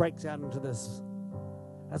 he just breaks out into this.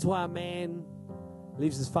 That's why a man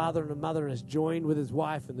leaves his father and his mother and is joined with his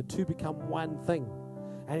wife, and the two become one thing.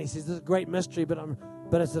 And he says, this is a great mystery,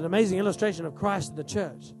 but it's an amazing illustration of Christ and the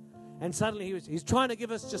church. And suddenly he's trying to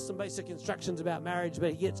give us just some basic instructions about marriage,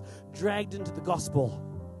 but he gets dragged into the gospel.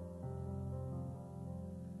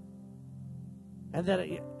 And that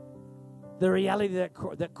the reality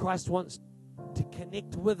that Christ wants to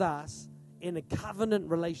connect with us in a covenant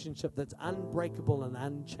relationship that's unbreakable and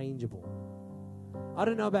unchangeable. I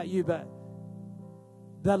don't know about you, but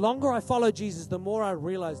the longer I follow Jesus, the more I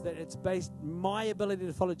realize that it's based, my ability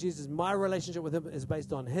to follow Jesus, my relationship with him is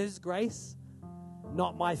based on his grace,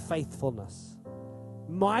 not my faithfulness.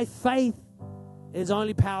 My faith is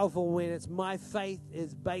only powerful when my faith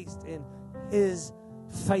is based in his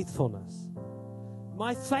faithfulness.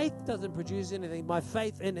 My faith doesn't produce anything. My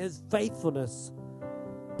faith in his faithfulness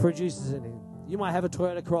produces anything. You might have a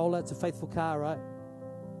Toyota Corolla. It's a faithful car, right?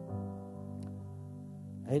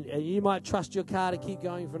 And you might trust your car to keep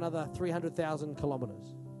going for another 300,000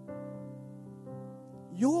 kilometers.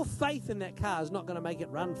 Your faith in that car is not going to make it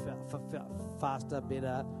run faster,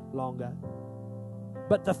 better, longer.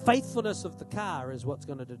 But the faithfulness of the car is what's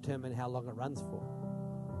going to determine how long it runs for.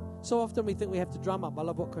 So often we think we have to drum up. I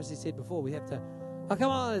love what Chrissy said before. We have to, oh,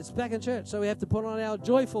 come on, it's back in church, so we have to put on our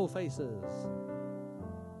joyful faces.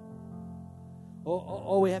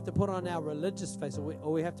 Or we have to put on our religious face,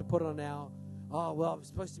 or we have to put on our, oh, well, I'm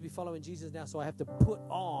supposed to be following Jesus now, so I have to put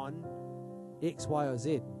on X, Y, or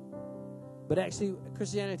Z. But actually,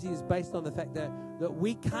 Christianity is based on the fact that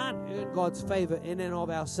we can't earn God's favor in and of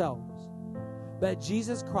ourselves. But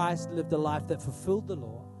Jesus Christ lived a life that fulfilled the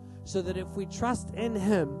law, so that if we trust in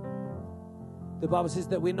him, the Bible says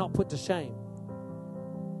that we're not put to shame.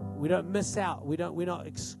 We don't miss out. We're not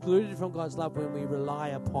excluded from God's love when we rely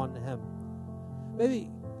upon him. Maybe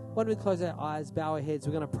why don't we close our eyes, bow our heads.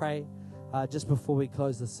 We're going to pray just before we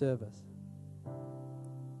close the service.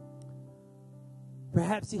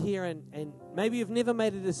 Perhaps you're here and maybe you've never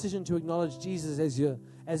made a decision to acknowledge Jesus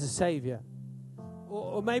as a Savior.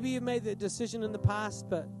 Or maybe you've made the decision in the past,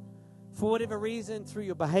 but for whatever reason, through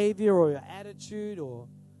your behavior or your attitude, or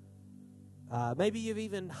maybe you've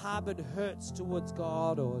even harbored hurts towards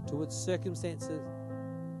God or towards circumstances,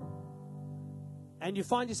 and you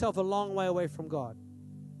find yourself a long way away from God.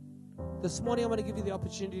 This morning, I'm going to give you the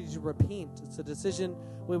opportunity to repent. It's a decision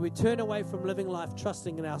where we turn away from living life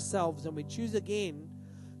trusting in ourselves, and we choose again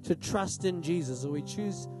to trust in Jesus, or we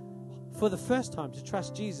choose for the first time to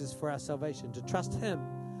trust Jesus for our salvation, to trust him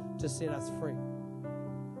to set us free.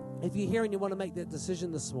 If you're here and you want to make that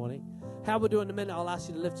decision this morning, how we'll do in a minute, I'll ask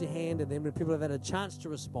you to lift your hand, and then when people have had a chance to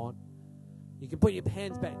respond, you can put your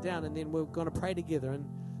hands back down, and then we're going to pray together. And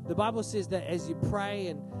the Bible says that as you pray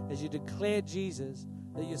and as you declare Jesus,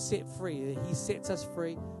 that you're set free, that he sets us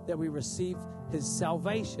free, that we receive his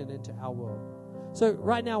salvation into our world. So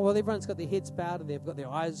right now, while everyone's got their heads bowed and they've got their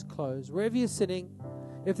eyes closed, wherever you're sitting,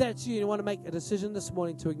 if that's you, you want to make a decision this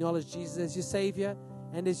morning to acknowledge Jesus as your Savior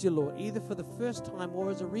and as your Lord, either for the first time or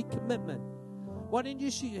as a recommitment, why don't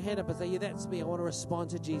you shoot your hand up and say, yeah, that's me. I want to respond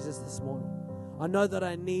to Jesus this morning. I know that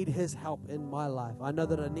I need his help in my life. I know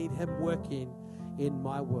that I need him working in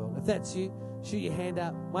my world. If that's you, shoot your hand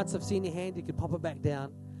up. Once I've seen your hand, you can pop it back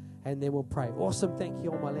down, and then we'll pray. Awesome. Thank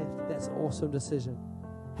you on my left. That's an awesome decision.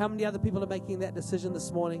 How many other people are making that decision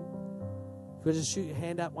this morning? If you just shoot your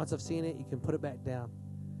hand up, once I've seen it, you can put it back down,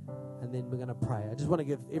 and then we're going to pray. I just want to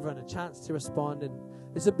give everyone a chance to respond, and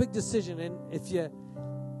it's a big decision, and if you're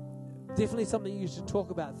definitely something you should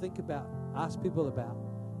talk about, think about, ask people about,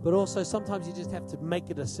 but also sometimes you just have to make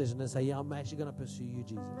a decision and say, yeah, I'm actually going to pursue you,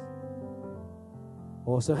 Jesus.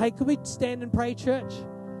 Awesome. Hey, could we stand and pray, church?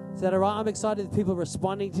 Is that all right? I'm excited that people are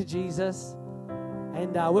responding to Jesus.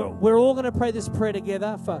 And we're all going to pray this prayer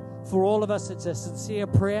together. For all of us, it's a sincere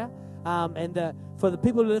prayer. And for the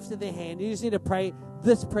people who lifted their hand, you just need to pray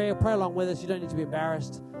this prayer. Pray along with us. You don't need to be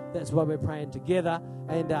embarrassed. That's why we're praying together.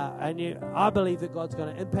 And I believe that God's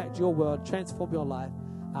going to impact your world, transform your life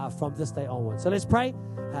from this day onward. So let's pray.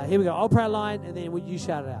 Here we go. I'll pray a line, and then you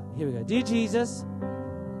shout it out. Here we go. Dear Jesus,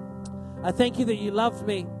 I thank you that you loved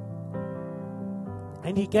me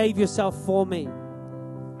and you gave yourself for me.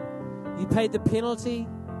 You paid the penalty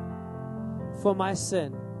for my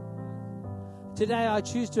sin. Today I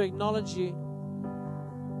choose to acknowledge you.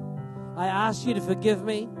 I ask you to forgive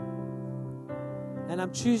me, and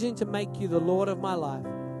I'm choosing to make you the Lord of my life.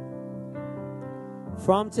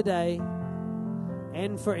 From today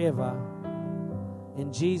and forever,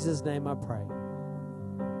 in Jesus' name I pray.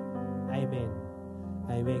 Amen.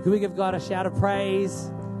 Amen. Can we give God a shout of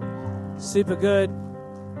praise? Super good.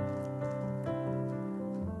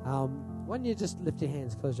 Why don't you just lift your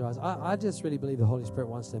hands, close your eyes. I just really believe the Holy Spirit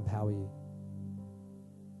wants to empower you.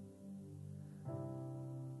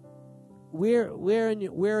 Where in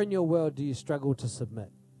your world do you struggle to submit?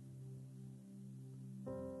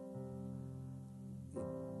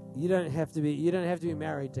 You don't have to be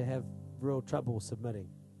married to have real trouble submitting.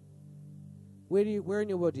 Where in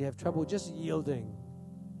your world do you have trouble just yielding?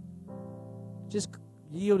 Just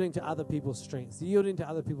yielding to other people's strengths, yielding to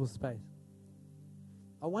other people's space.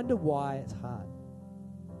 I wonder why it's hard.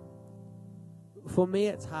 For me,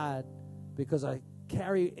 it's hard because I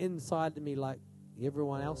carry inside to me, like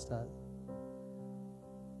everyone else does,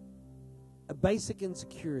 a basic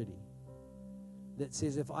insecurity that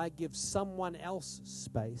says if I give someone else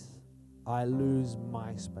space, I lose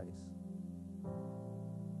my space.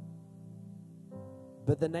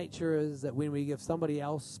 But the nature is that when we give somebody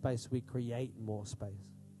else space, we create more space.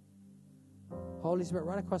 Holy Spirit,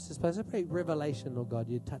 right across this place, I pray revelation, Lord God,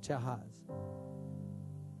 you'd touch our hearts.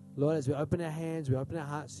 Lord, as we open our hands, we open our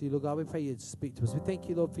hearts to you, Lord God, we pray you'd speak to us. We thank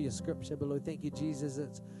you, Lord, for your scripture, but Lord, thank you, Jesus,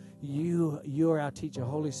 that you're our teacher.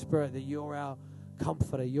 Holy Spirit, that you're our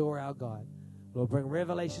comforter, you're our guide. Lord, bring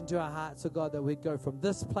revelation to our hearts, oh God, that we'd go from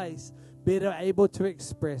this place better able to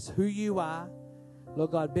express who you are,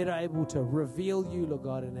 Lord God, better able to reveal you, Lord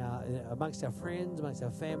God, amongst our friends, amongst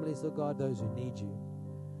our families, Lord God, those who need you.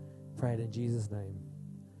 Pray it in Jesus' name.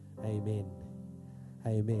 Amen.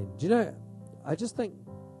 Amen. Do you know, I just think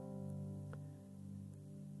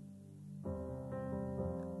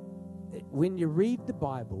when you read the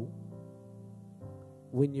Bible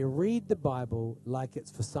like it's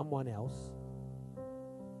for someone else,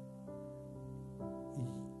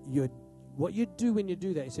 what you do when you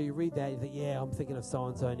do that, so you read that, you think, yeah, I'm thinking of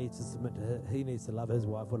so-and-so, he needs to submit to her, he needs to love his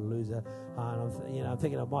wife, what a loser. And I'm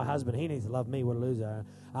thinking of my husband, he needs to love me, what a loser.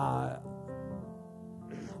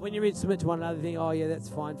 When you read submit to one another, you think, oh yeah, that's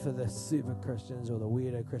fine for the super Christians or the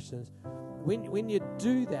weirdo Christians. When you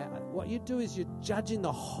do that, what you do is you're judging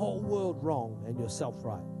the whole world wrong and yourself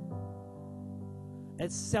right.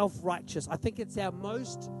 It's self-righteous. I think it's our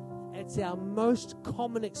most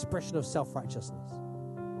common expression of self-righteousness.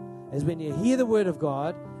 Is when you hear the word of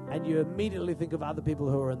God and you immediately think of other people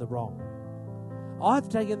who are in the wrong. I've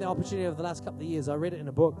taken the opportunity over the last couple of years, I read it in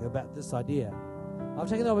a book about this idea. I've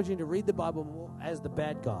taken the opportunity to read the Bible more as the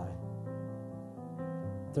bad guy.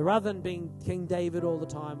 So rather than being King David all the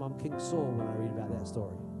time, I'm King Saul when I read about that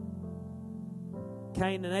story.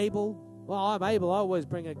 Cain and Abel, well, I'm Abel, I always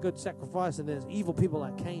bring a good sacrifice, and there's evil people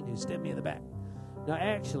like Cain who stab me in the back. Now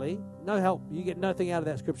actually, no help, you get nothing out of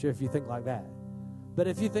that scripture if you think like that. But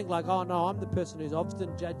if you think like, oh no, I'm the person who's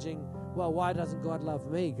often judging, well, why doesn't God love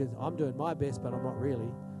me? Because I'm doing my best, but I'm not really.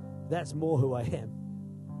 That's more who I am.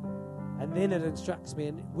 And then it instructs me.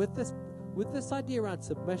 And with this idea around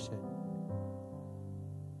submission,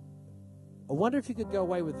 I wonder if you could go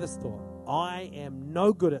away with this thought. I am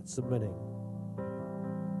no good at submitting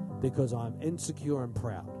because I'm insecure and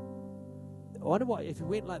proud. I wonder what if you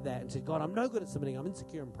went like that and said, God, I'm no good at submitting, I'm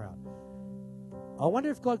insecure and proud. I wonder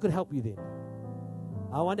if God could help you then.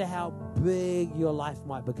 I wonder how big your life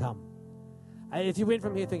might become. And if you went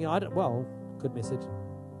from here thinking, good message.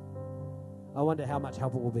 I wonder how much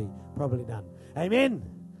help it will be. Probably none. Amen.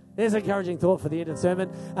 There's an encouraging thought for the end of the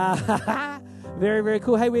sermon. Very, very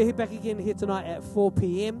cool. Hey, we're back again here tonight at 4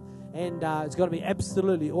 p.m. And it's going to be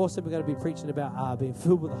absolutely awesome. We're going to be preaching about being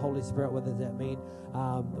filled with the Holy Spirit. What does that mean?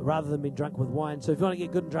 Rather than being drunk with wine. So if you want to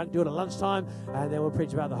get good and drunk, do it at lunchtime. And then we'll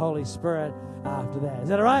preach about the Holy Spirit after that. Is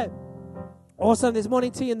that all right? Awesome. There's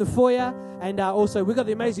morning tea in the foyer. And also, we've got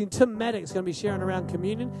the amazing Tim Maddox going to be sharing around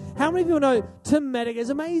communion. How many people know Tim Maddox is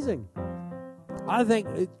amazing? I think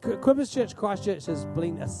Equippers Church Christchurch has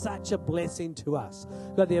been such a blessing to us.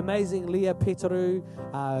 We've got the amazing Leah Petru,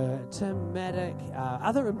 Tim Maddox,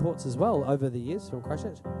 other imports as well over the years from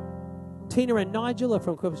Christchurch. Tina and Nigel are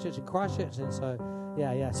from Equippers Church in Christchurch. And so,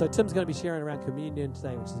 yeah. So Tim's going to be sharing around communion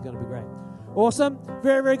today, which is going to be great. Awesome.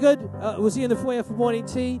 Very, very good. We'll see you in the foyer for morning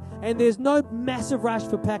tea. And there's no massive rush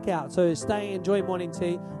for pack out. So stay, enjoy morning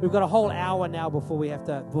tea. We've got a whole hour now before we have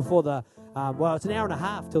to, it's an hour and a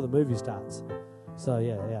half till the movie starts. So,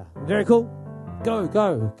 yeah. Very cool. Go,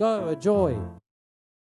 enjoy.